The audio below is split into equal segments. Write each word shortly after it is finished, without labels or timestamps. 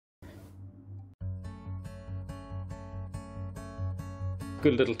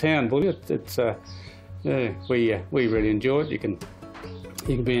good little town, Boulia. Yeah, we really enjoy it. You can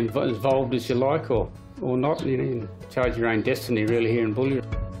be involved as you like or not. You can charge your own destiny really here in Boulia.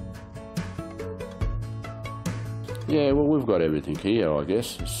 Yeah, well, we've got everything here, I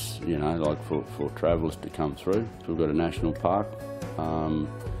guess. It's, you know, like for travellers to come through. We've got a national park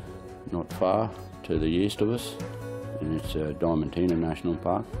not far to the east of us, and it's Diamantina National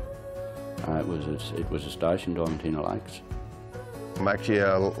Park. It was a station, Diamantina Lakes. I'm actually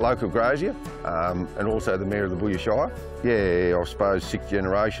a local grazier and also the Mayor of the Boulia Shire. Yeah, I suppose 6th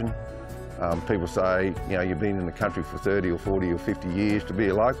generation. People say, you know, you've been in the country for 30 or 40 or 50 years to be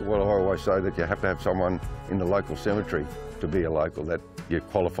a local. Well, I always say that you have to have someone in the local cemetery to be a local, that your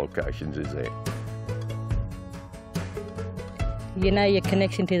qualifications is there. You know your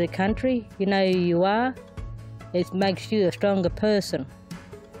connection to the country, you know who you are, it makes you a stronger person.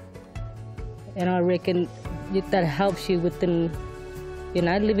 And I reckon that helps you within, you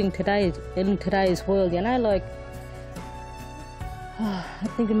know, living in today's world, you know, like, I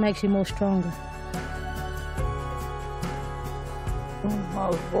think it makes you more stronger. I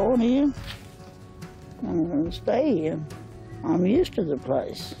was born here. I'm going to stay here. I'm used to the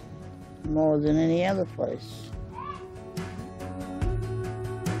place more than any other place.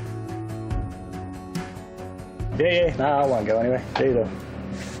 Yeah, no, I won't go anywhere. Either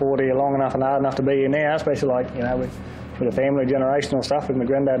 40 are long enough and hard enough to be here now, especially like, you know, with the family generational stuff with my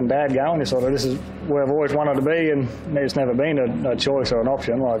granddad and dad going, this is where I've always wanted to be, and it's never been a choice or an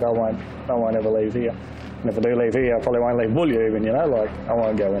option. Like, I won't ever leave here. And if I do leave here, I probably won't leave Boulia even, you know, like, I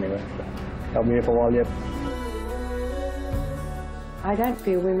won't go anywhere. I'll be here for a while yet. I don't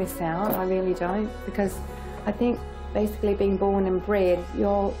feel we miss out, I really don't, because I think basically being born and bred,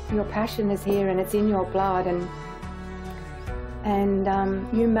 your passion is here and it's in your blood, and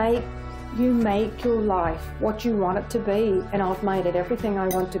you make your life what you want it to be, and I've made it everything I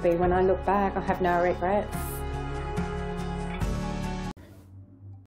want to be. When I look back, I have no regrets.